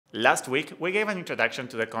Last week, we gave an introduction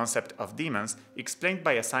to the concept of demons explained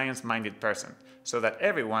by a science-minded person, so that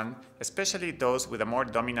everyone, especially those with a more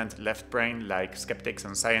dominant left brain like skeptics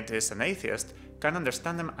and scientists and atheists, can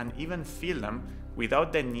understand them and even feel them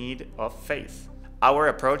without the need of faith. Our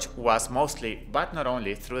approach was mostly, but not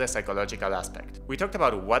only, through the psychological aspect. We talked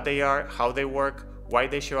about what they are, how they work, why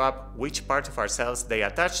they show up, which parts of ourselves they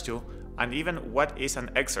attach to, and even what is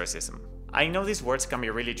an exorcism. I know these words can be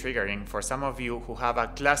really triggering for some of you who have a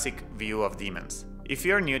classic view of demons. If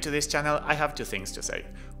you're new to this channel, I have two things to say.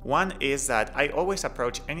 One is that I always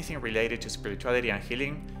approach anything related to spirituality and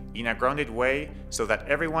healing in a grounded way so that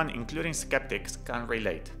everyone, including skeptics, can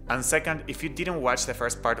relate. And second, if you didn't watch the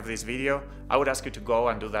first part of this video, I would ask you to go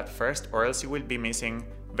and do that first, or else you will be missing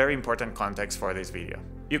very important context for this video.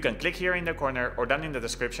 You can click here in the corner or down in the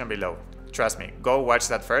description below. Trust me, go watch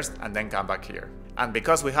that first and then come back here. And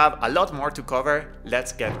because we have a lot more to cover,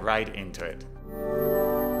 let's get right into it.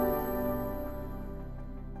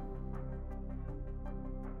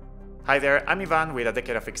 Hi there, I'm Ivan with a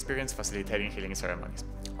decade of experience facilitating healing ceremonies.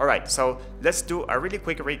 Alright, so let's do a really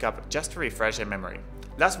quick recap just to refresh your memory.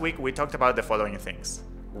 Last week we talked about the following things.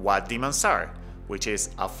 What demons are, which is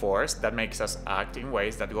a force that makes us act in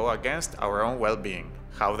ways that go against our own well-being.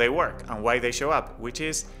 How they work and why they show up, which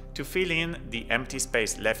is to fill in the empty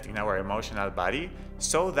space left in our emotional body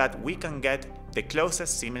so that we can get the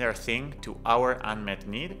closest similar thing to our unmet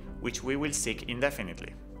need, which we will seek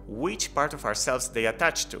indefinitely. Which part of ourselves they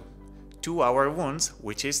attach to our wounds,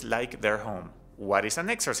 which is like their home. What is an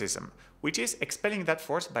exorcism? Which is expelling that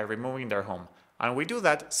force by removing their home. And we do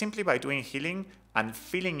that simply by doing healing and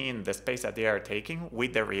filling in the space that they are taking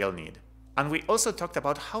with the real need. And we also talked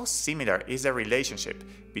about how similar is the relationship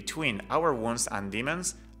between our wounds and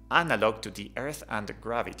demons, analog to the earth and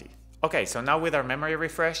gravity. Okay, so now with our memory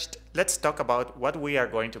refreshed, let's talk about what we are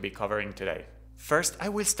going to be covering today. First, I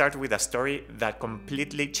will start with a story that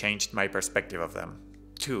completely changed my perspective of them.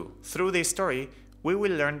 2. Through this story, we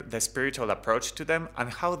will learn the spiritual approach to them and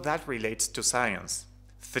how that relates to science.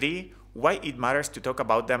 3. Why it matters to talk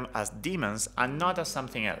about them as demons and not as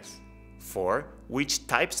something else. 4. Which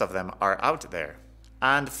types of them are out there.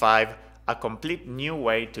 And 5. A complete new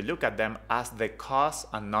way to look at them as the cause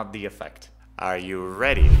and not the effect. Are you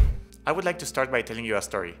ready? I would like to start by telling you a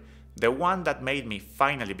story. The one that made me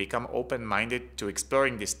finally become open-minded to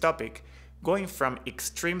exploring this topic, going from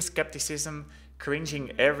extreme skepticism,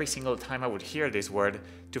 cringing every single time I would hear this word,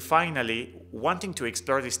 to finally wanting to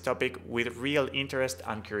explore this topic with real interest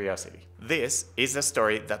and curiosity. This is the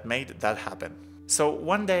story that made that happen. So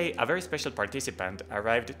one day, a very special participant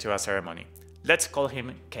arrived to a ceremony. Let's call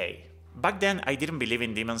him Kay. Back then, I didn't believe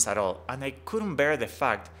in demons at all, and I couldn't bear the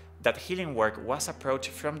fact that healing work was approached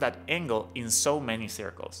from that angle in so many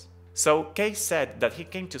circles. So Kay said that he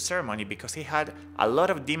came to ceremony because he had a lot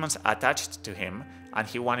of demons attached to him and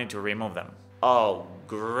he wanted to remove them. Oh,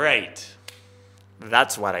 great!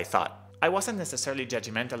 That's what I thought. I wasn't necessarily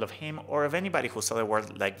judgmental of him or of anybody who saw the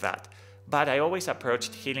world like that, but I always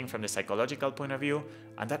approached healing from the psychological point of view,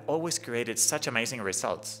 and that always created such amazing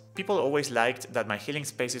results. People always liked that my healing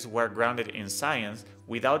spaces were grounded in science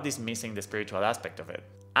without dismissing the spiritual aspect of it.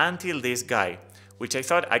 Until this guy, which I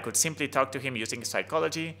thought I could simply talk to him using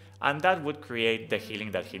psychology, and that would create the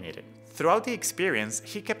healing that he needed. Throughout the experience,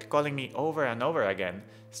 he kept calling me over and over again,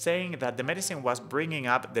 saying that the medicine was bringing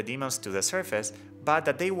up the demons to the surface, but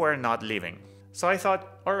that they were not leaving. So I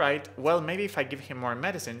thought, alright, well maybe if I give him more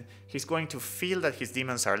medicine, he's going to feel that his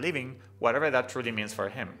demons are leaving, whatever that truly means for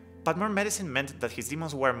him. But more medicine meant that his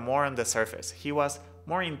demons were more on the surface, he was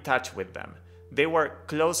more in touch with them. They were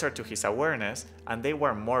closer to his awareness and they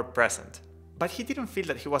were more present. But he didn't feel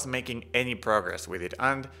that he was making any progress with it,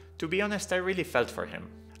 and to be honest, I really felt for him.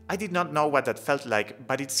 I did not know what that felt like,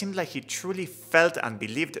 but it seemed like he truly felt and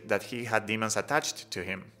believed that he had demons attached to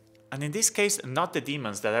him. And in this case, not the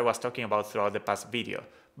demons that I was talking about throughout the past video,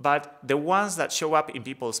 but the ones that show up in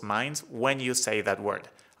people's minds when you say that word,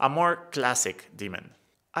 a more classic demon.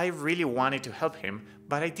 I really wanted to help him,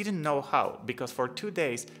 but I didn't know how, because for 2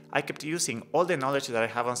 days I kept using all the knowledge that I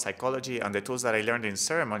have on psychology and the tools that I learned in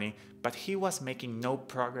ceremony, but he was making no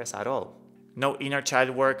progress at all. No inner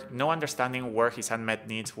child work, no understanding where his unmet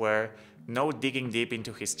needs were, no digging deep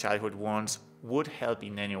into his childhood wounds would help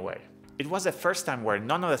in any way. It was the first time where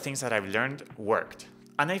none of the things that I've learned worked.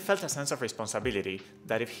 And I felt a sense of responsibility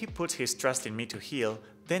that if he puts his trust in me to heal,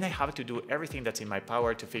 then I have to do everything that's in my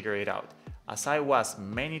power to figure it out. As I was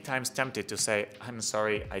many times tempted to say, I'm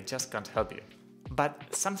sorry, I just can't help you.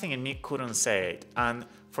 But something in me couldn't say it, and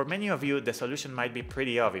for many of you the solution might be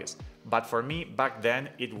pretty obvious, but for me back then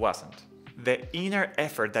it wasn't. The inner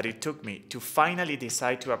effort that it took me to finally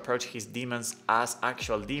decide to approach his demons as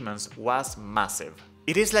actual demons was massive.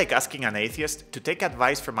 It is like asking an atheist to take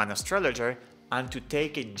advice from an astrologer and to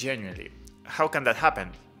take it genuinely. How can that happen?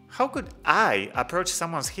 How could I approach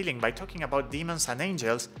someone's healing by talking about demons and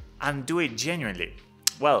angels and do it genuinely?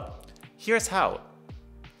 Well, here's how.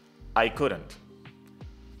 I couldn't.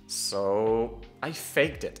 So I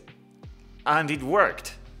faked it. And it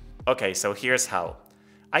worked. Okay, so here's how.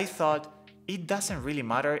 I thought it doesn't really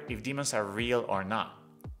matter if demons are real or not.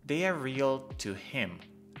 They are real to him.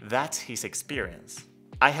 That's his experience.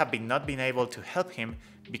 I have not been able to help him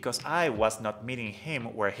because I was not meeting him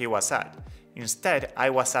where he was at. Instead, I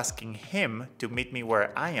was asking him to meet me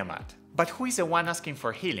where I am at. But who is the one asking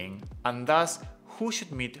for healing, and thus who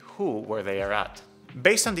should meet who where they are at?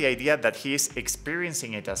 Based on the idea that he is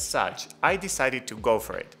experiencing it as such, I decided to go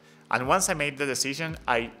for it. And once I made the decision,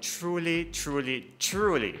 I truly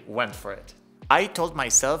went for it. I told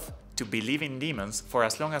myself to believe in demons for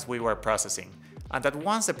as long as we were processing, and that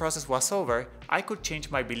once the process was over, I could change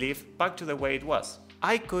my belief back to the way it was.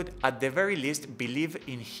 I could, at the very least, believe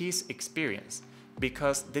in his experience,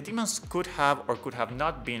 because the demons could have or could have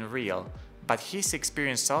not been real, but his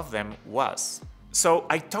experience of them was. So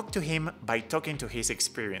I talked to him by talking to his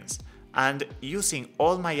experience, and using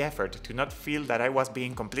all my effort to not feel that I was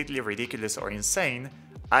being completely ridiculous or insane,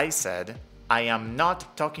 I said, I am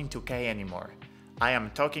not talking to Kay anymore. I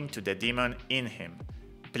am talking to the demon in him.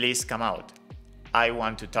 Please come out. I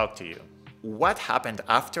want to talk to you. What happened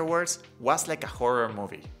afterwards was like a horror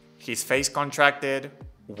movie. His face contracted,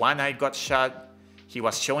 one eye got shut, he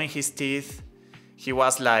was showing his teeth, he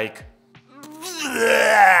was like...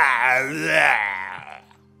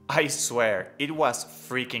 I swear, it was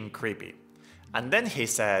freaking creepy. And then he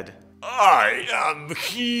said, I am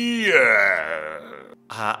here.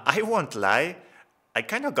 I won't lie, I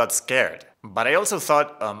kind of got scared. But I also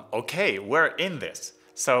thought, okay, we're in this.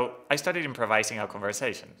 So I started improvising a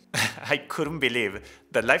conversation. I couldn't believe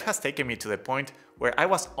that life has taken me to the point where I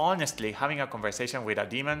was honestly having a conversation with a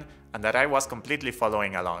demon and that I was completely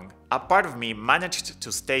following along. A part of me managed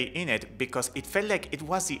to stay in it because it felt like it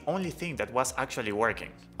was the only thing that was actually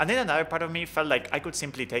working. And then another part of me felt like I could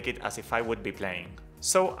simply take it as if I would be playing.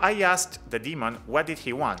 So I asked the demon what did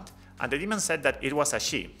he want, and the demon said that it was a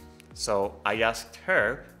she. So I asked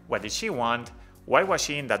her what did she want, why was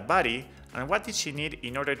she in that body, and what did she need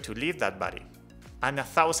in order to leave that body? And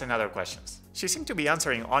 1,000 other questions. She seemed to be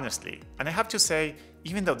answering honestly, and I have to say,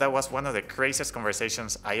 even though that was one of the craziest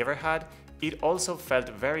conversations I ever had, it also felt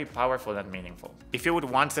very powerful and meaningful. If you would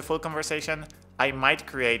want the full conversation, I might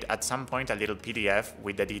create at some point a little PDF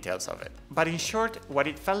with the details of it. But in short, what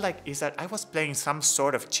it felt like is that I was playing some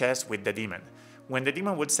sort of chess with the demon. When the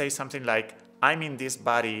demon would say something like, I'm in this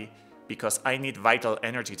body because I need vital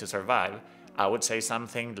energy to survive, I would say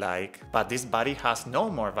something like, but this body has no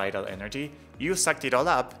more vital energy, you sucked it all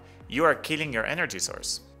up, you are killing your energy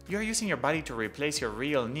source. You are using your body to replace your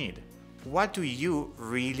real need. What do you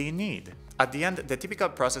really need? At the end, the typical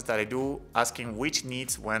process that I do, asking which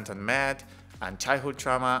needs went unmet, and childhood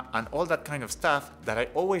trauma, and all that kind of stuff that I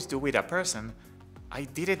always do with a person, I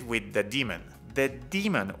did it with the demon. The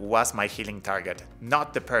demon was my healing target,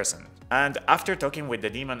 not the person. And after talking with the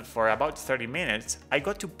demon for about 30 minutes, I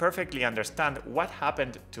got to perfectly understand what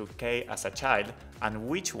happened to Kay as a child and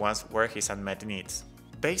which ones were his unmet needs.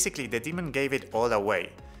 Basically, the demon gave it all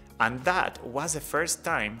away. And that was the first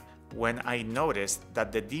time when I noticed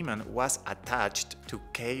that the demon was attached to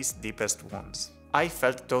Kay's deepest wounds. I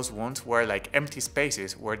felt those wounds were like empty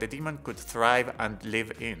spaces where the demon could thrive and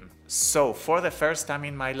live in. So for the first time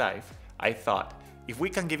in my life, I thought, if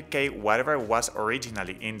we can give Kay whatever was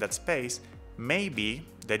originally in that space, maybe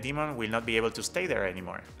the demon will not be able to stay there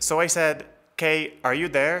anymore. So I said, Kay, are you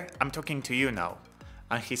there? I'm talking to you now.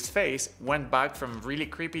 And his face went back from really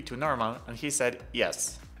creepy to normal, and he said,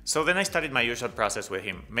 yes. So then I started my usual process with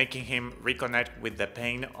him, making him reconnect with the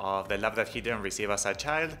pain of the love that he didn't receive as a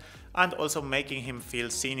child, and also making him feel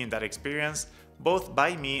seen in that experience, both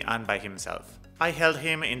by me and by himself. I held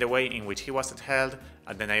him in the way in which he wasn't held,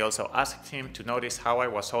 and then I also asked him to notice how I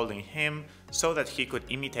was holding him so that he could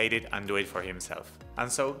imitate it and do it for himself.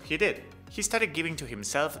 And so he did. He started giving to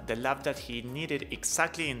himself the love that he needed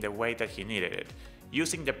exactly in the way that he needed it,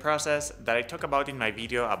 using the process that I talk about in my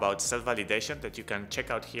video about self-validation that you can check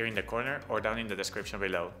out here in the corner or down in the description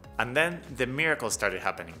below. And then the miracle started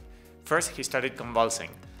happening. First he started convulsing.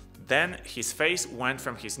 Then his face went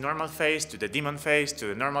from his normal face to the demon face to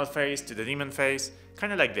the normal face to the demon face,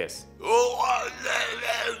 kind of like this.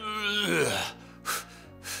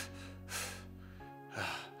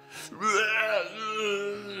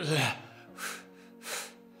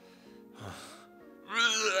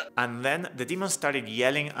 and then the demon started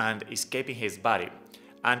yelling and escaping his body.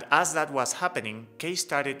 And as that was happening, Kay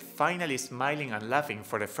started finally smiling and laughing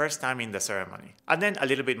for the first time in the ceremony. And then a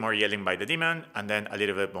little bit more yelling by the demon, and then a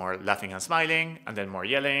little bit more laughing and smiling, and then more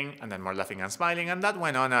yelling, and then more laughing and smiling, and that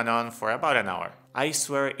went on and on for about an hour. I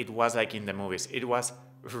swear it was like in the movies. It was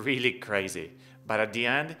really crazy. But at the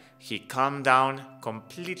end, he calmed down,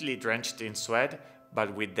 completely drenched in sweat,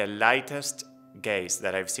 but with the lightest gaze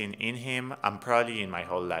that I've seen in him and probably in my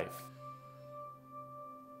whole life.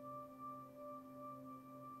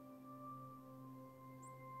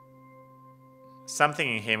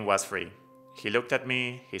 Something in him was free. He looked at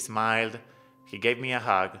me, he smiled, he gave me a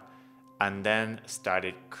hug, and then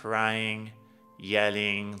started crying,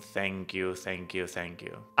 yelling, "Thank you, thank you, thank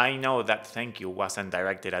you." I know that thank you wasn't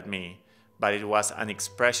directed at me, but it was an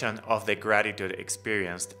expression of the gratitude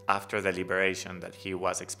experienced after the liberation that he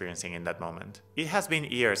was experiencing in that moment. It has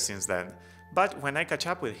been years since then, but when I catch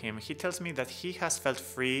up with him, he tells me that he has felt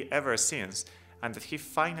free ever since, and that he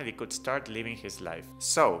finally could start living his life.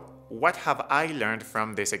 So, what have I learned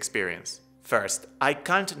from this experience? First, I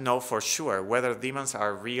can't know for sure whether demons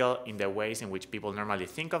are real in the ways in which people normally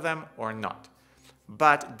think of them or not,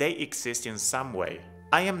 but they exist in some way.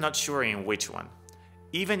 I am not sure in which one.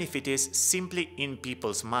 Even if it is simply in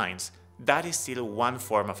people's minds, that is still one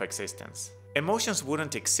form of existence. Emotions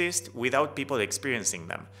wouldn't exist without people experiencing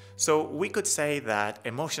them, so we could say that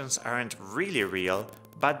emotions aren't really real,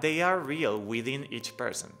 but they are real within each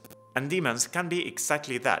person. And demons can be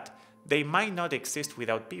exactly that. They might not exist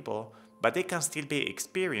without people, but they can still be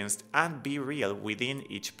experienced and be real within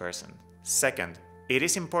each person. Second, it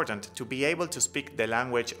is important to be able to speak the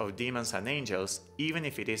language of demons and angels, even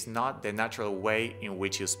if it is not the natural way in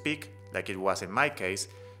which you speak, like it was in my case,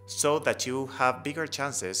 so that you have bigger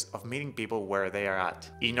chances of meeting people where they are at.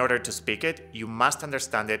 In order to speak it, you must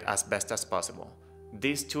understand it as best as possible.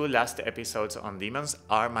 These 2 last episodes on demons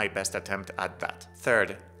are my best attempt at that.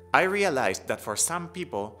 Third, I realized that for some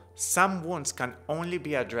people, some wounds can only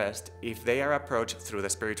be addressed if they are approached through the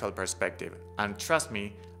spiritual perspective. And trust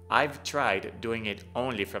me, I've tried doing it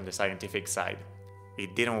only from the scientific side.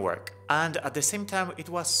 It didn't work. And at the same time, it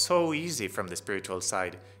was so easy from the spiritual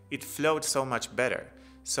side. It flowed so much better.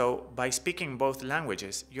 So by speaking both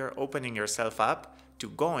languages, you're opening yourself up to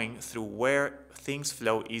going through where things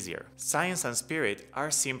flow easier. Science and spirit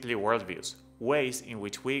are simply worldviews, ways in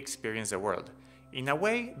which we experience the world. In a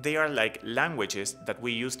way, they are like languages that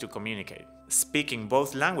we use to communicate. Speaking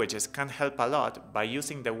both languages can help a lot by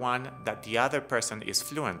using the one that the other person is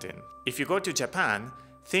fluent in. If you go to Japan,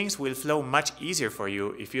 things will flow much easier for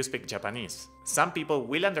you if you speak Japanese. Some people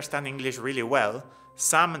will understand English really well,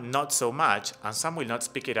 some not so much, and some will not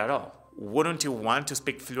speak it at all. Wouldn't you want to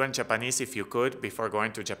speak fluent Japanese if you could before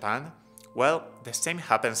going to Japan? Well, the same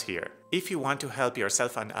happens here. If you want to help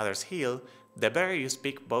yourself and others heal, the better you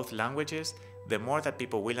speak both languages, the more that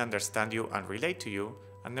people will understand you and relate to you,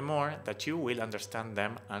 and the more that you will understand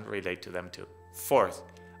them and relate to them too. Fourth,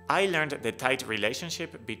 I learned the tight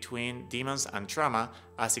relationship between demons and trauma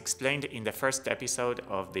as explained in the first episode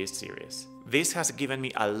of this series. This has given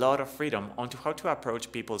me a lot of freedom onto how to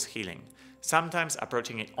approach people's healing. Sometimes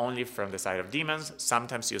approaching it only from the side of demons,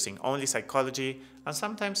 sometimes using only psychology, and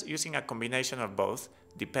sometimes using a combination of both,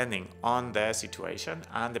 depending on the situation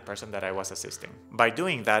and the person that I was assisting. By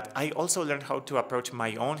doing that, I also learned how to approach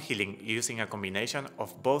my own healing using a combination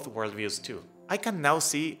of both worldviews too. I can now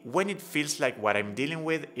see when it feels like what I'm dealing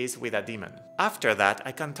with is with a demon. After that,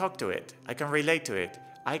 I can talk to it, I can relate to it,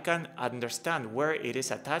 I can understand where it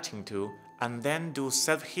is attaching to, and then do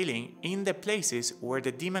self-healing in the places where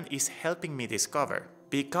the demon is helping me discover.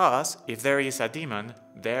 Because if there is a demon,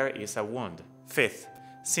 there is a wound. Fifth,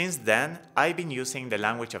 since then, I've been using the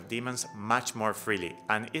language of demons much more freely,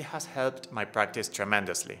 and it has helped my practice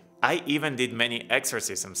tremendously. I even did many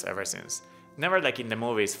exorcisms ever since. Never like in the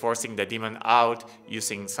movies, forcing the demon out,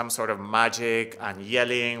 using some sort of magic and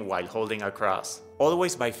yelling while holding a cross.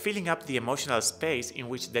 Always by filling up the emotional space in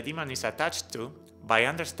which the demon is attached to, by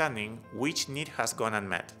understanding which need has gone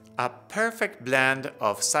unmet. A perfect blend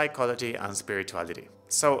of psychology and spirituality.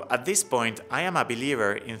 So at this point, I am a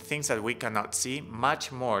believer in things that we cannot see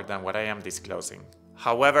much more than what I am disclosing.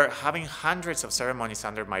 However, having hundreds of ceremonies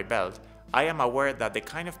under my belt, I am aware that the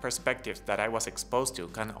kind of perspectives that I was exposed to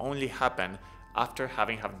can only happen after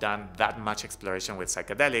having done that much exploration with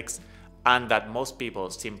psychedelics, and that most people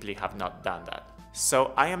simply have not done that.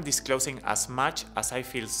 So I am disclosing as much as I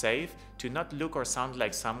feel safe to not look or sound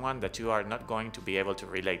like someone that you are not going to be able to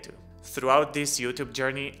relate to. Throughout this YouTube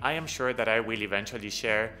journey, I am sure that I will eventually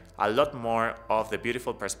share a lot more of the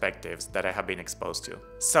beautiful perspectives that I have been exposed to.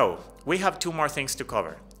 So, we have 2 more things to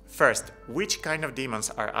cover. First, which kind of demons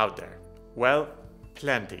are out there? Well,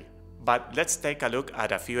 plenty. But let's take a look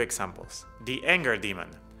at a few examples. The anger demon.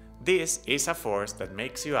 This is a force that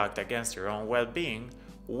makes you act against your own well-being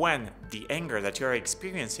when the anger that you are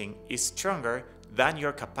experiencing is stronger than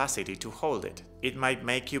your capacity to hold it. It might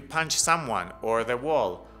make you punch someone or the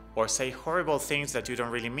wall, or say horrible things that you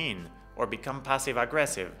don't really mean, or become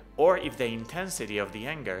passive-aggressive. Or if the intensity of the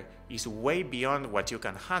anger is way beyond what you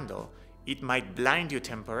can handle, it might blind you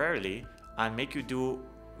temporarily and make you do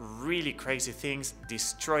really crazy things,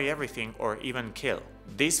 destroy everything, or even kill.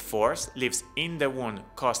 This force lives in the wound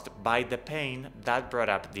caused by the pain that brought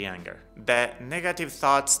up the anger. The negative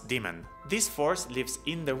thoughts demon. This force lives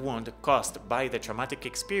in the wound caused by the traumatic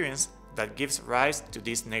experience that gives rise to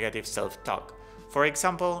this negative self-talk. For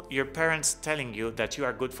example, your parents telling you that you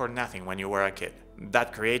are good for nothing when you were a kid.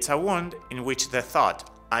 That creates a wound in which the thought,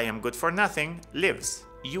 I am good for nothing, lives.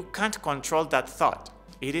 You can't control that thought.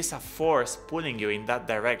 It is a force pulling you in that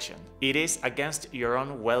direction. It is against your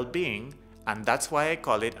own well-being, and that's why I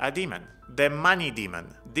call it a demon. The money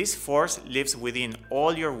demon. This force lives within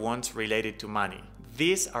all your wounds related to money.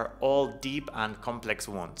 These are all deep and complex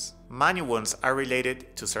wounds. Money wounds are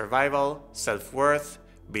related to survival, self-worth,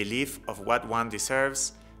 belief of what one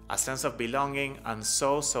deserves, a sense of belonging, and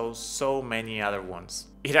so many other wounds.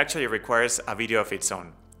 It actually requires a video of its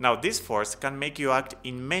own. Now, this force can make you act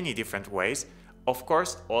in many different ways, of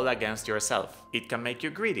course, all against yourself. It can make you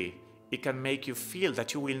greedy. It can make you feel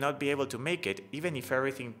that you will not be able to make it, even if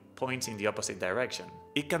everything points in the opposite direction.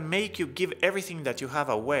 It can make you give everything that you have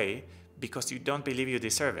away because you don't believe you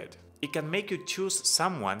deserve it. It can make you choose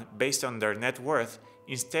someone based on their net worth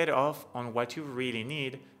instead of on what you really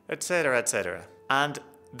need, etc., etc. And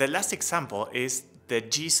the last example is the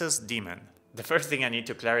Jesus demon. The first thing I need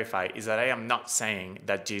to clarify is that I am not saying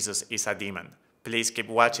that Jesus is a demon. Please keep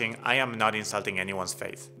watching, I am not insulting anyone's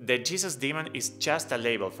faith. The Jesus demon is just a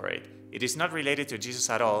label for it. It is not related to Jesus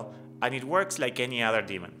at all, and it works like any other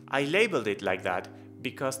demon. I labeled it like that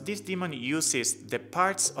because this demon uses the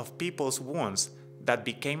parts of people's wounds that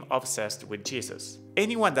became obsessed with Jesus.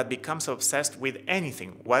 Anyone that becomes obsessed with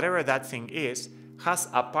anything, whatever that thing is, has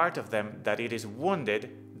a part of them that it is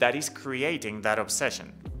wounded that is creating that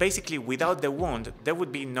obsession. Basically, without the wound, there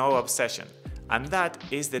would be no obsession. And that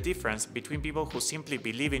is the difference between people who simply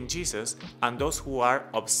believe in Jesus and those who are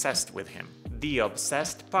obsessed with him. The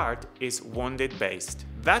obsessed part is wounded based.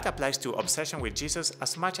 That applies to obsession with Jesus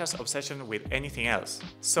as much as obsession with anything else.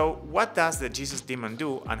 So what does the Jesus demon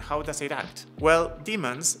do and how does it act? Well,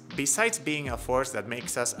 demons, besides being a force that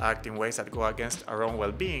makes us act in ways that go against our own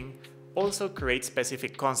well-being, also create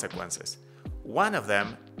specific consequences. One of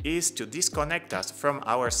them is to disconnect us from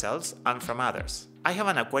ourselves and from others. I have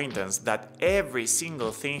an acquaintance that every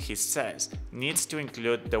single thing he says needs to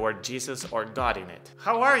include the word Jesus or God in it.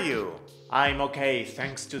 How are you? I'm okay,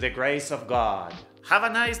 thanks to the grace of God. Have a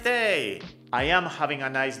nice day. I am having a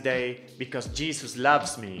nice day because Jesus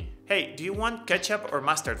loves me. Hey, do you want ketchup or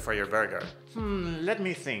mustard for your burger? Let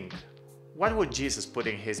me think. What would Jesus put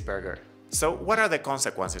in his burger? So what are the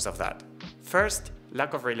consequences of that? First,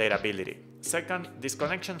 lack of relatability. Second,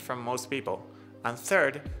 disconnection from most people. And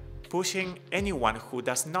third, pushing anyone who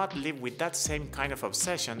does not live with that same kind of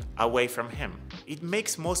obsession away from him. It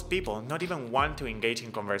makes most people not even want to engage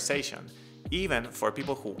in conversation, even for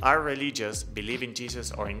people who are religious, believe in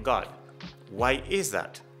Jesus or in God. Why is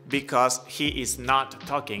that? Because he is not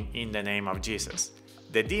talking in the name of Jesus.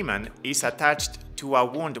 The demon is attached to a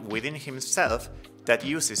wound within himself that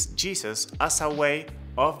uses Jesus as a way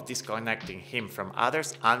of disconnecting him from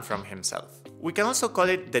others and from himself. We can also call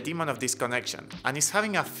it the demon of disconnection, and is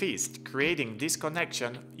having a feast creating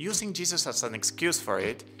disconnection using Jesus as an excuse for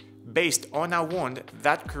it based on a wound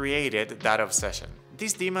that created that obsession.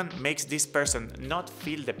 This demon makes this person not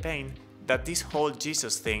feel the pain that this whole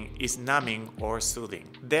Jesus thing is numbing or soothing.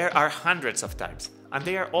 There are hundreds of types, and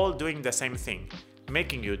they are all doing the same thing,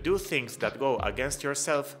 making you do things that go against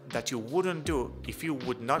yourself that you wouldn't do if you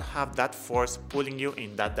would not have that force pulling you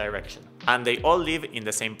in that direction. And they all live in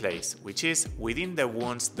the same place, which is within the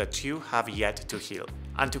wounds that you have yet to heal.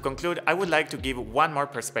 And to conclude, I would like to give one more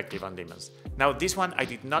perspective on demons. Now, this one I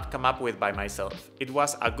did not come up with by myself. It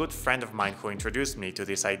was a good friend of mine who introduced me to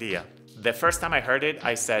this idea. The first time I heard it,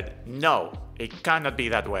 I said, no, it cannot be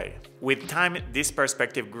that way. With time, this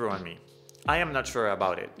perspective grew on me. I am not sure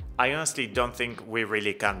about it. I honestly don't think we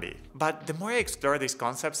really can be. But the more I explore these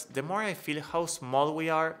concepts, the more I feel how small we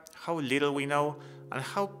are, how little we know, and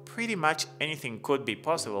how pretty much anything could be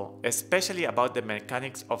possible, especially about the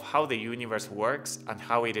mechanics of how the universe works and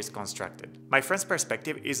how it is constructed. My friend's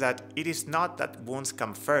perspective is that it is not that wounds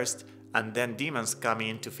come first and then demons come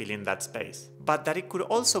in to fill in that space. But that it could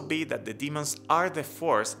also be that the demons are the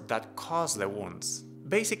force that cause the wounds.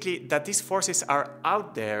 Basically, that these forces are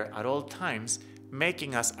out there at all times,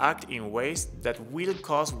 making us act in ways that will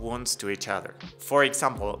cause wounds to each other. For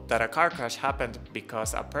example, that a car crash happened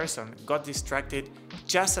because a person got distracted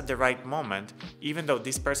just at the right moment, even though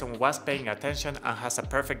this person was paying attention and has a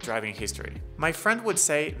perfect driving history. My friend would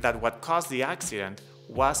say that what caused the accident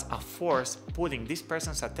was a force pulling this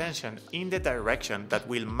person's attention in the direction that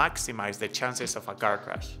will maximize the chances of a car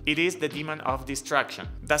crash. It is the demon of distraction.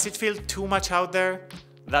 Does it feel too much out there?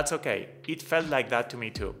 That's okay, it felt like that to me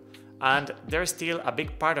too. And there's still a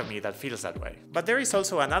big part of me that feels that way. But there is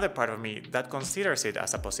also another part of me that considers it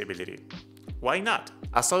as a possibility. Why not?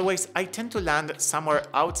 As always, I tend to land somewhere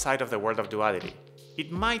outside of the world of duality.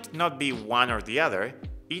 It might not be one or the other,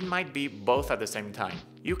 it might be both at the same time.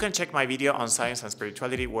 You can check my video on science and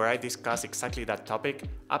spirituality where I discuss exactly that topic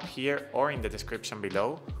up here or in the description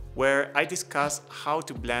below, where I discuss how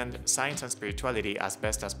to blend science and spirituality as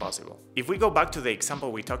best as possible. If we go back to the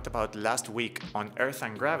example we talked about last week on Earth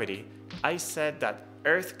and gravity, I said that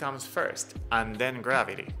Earth comes first and then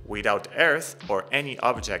gravity. Without Earth or any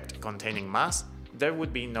object containing mass, there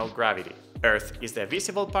would be no gravity. Earth is the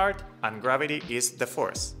visible part and gravity is the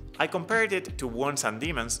force. I compared it to wounds and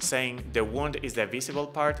demons, saying the wound is the visible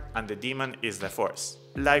part and the demon is the force.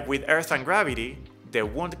 Like with Earth and gravity, the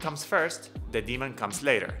wound comes first, the demon comes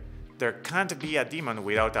later. There can't be a demon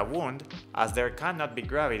without a wound, as there cannot be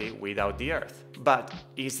gravity without the Earth. But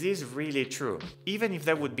is this really true? Even if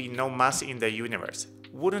there would be no mass in the universe,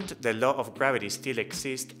 wouldn't the law of gravity still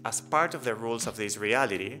exist as part of the rules of this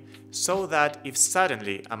reality, so that if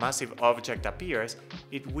suddenly a massive object appears,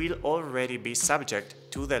 it will already be subject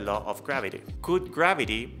to the law of gravity? Could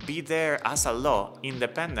gravity be there as a law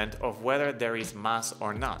independent of whether there is mass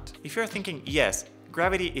or not? If you're thinking yes,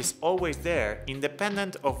 gravity is always there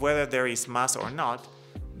independent of whether there is mass or not,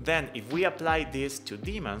 then if we apply this to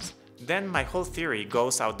demons, then my whole theory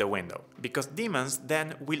goes out the window, because demons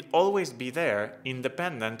then will always be there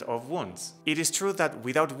independent of wounds. It is true that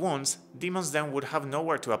without wounds, demons then would have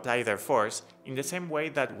nowhere to apply their force, in the same way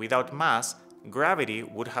that without mass, gravity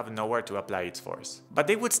would have nowhere to apply its force. But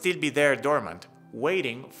they would still be there dormant,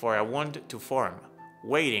 waiting for a wound to form,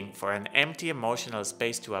 waiting for an empty emotional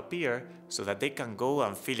space to appear so that they can go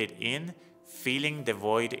and fill it in, filling the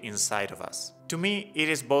void inside of us. To me, it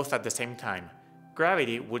is both at the same time.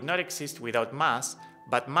 Gravity would not exist without mass,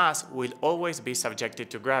 but mass will always be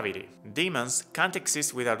subjected to gravity. Demons can't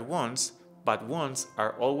exist without wounds, but wounds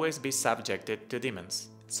are always be subjected to demons.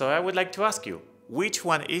 So I would like to ask you, which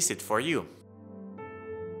one is it for you?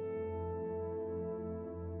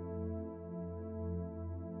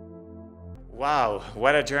 Wow,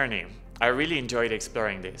 what a journey! I really enjoyed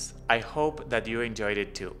exploring this. I hope that you enjoyed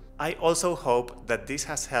it too. I also hope that this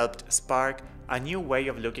has helped spark a new way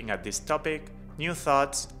of looking at this topic, new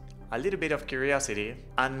thoughts, a little bit of curiosity,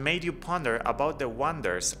 and made you ponder about the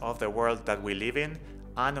wonders of the world that we live in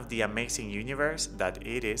and of the amazing universe that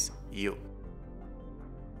it is you.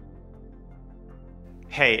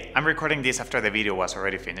 Hey, I'm recording this after the video was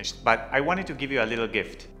already finished, but I wanted to give you a little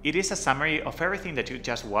gift. It is a summary of everything that you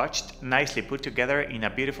just watched, nicely put together in a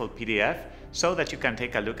beautiful PDF, so that you can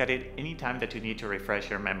take a look at it anytime that you need to refresh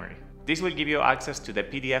your memory. This will give you access to the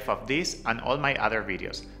PDF of this and all my other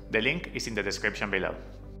videos. The link is in the description below.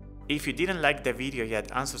 If you didn't like the video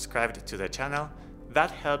yet and subscribed to the channel,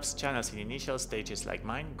 that helps channels in initial stages like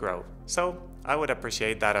mine grow. So I would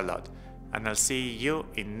appreciate that a lot. And I'll see you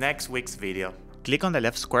in next week's video. Click on the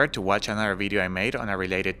left square to watch another video I made on a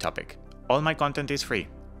related topic. All my content is free.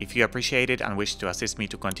 If you appreciate it and wish to assist me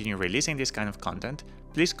to continue releasing this kind of content,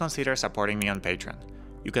 please consider supporting me on Patreon.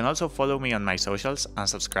 You can also follow me on my socials and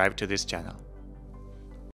subscribe to this channel.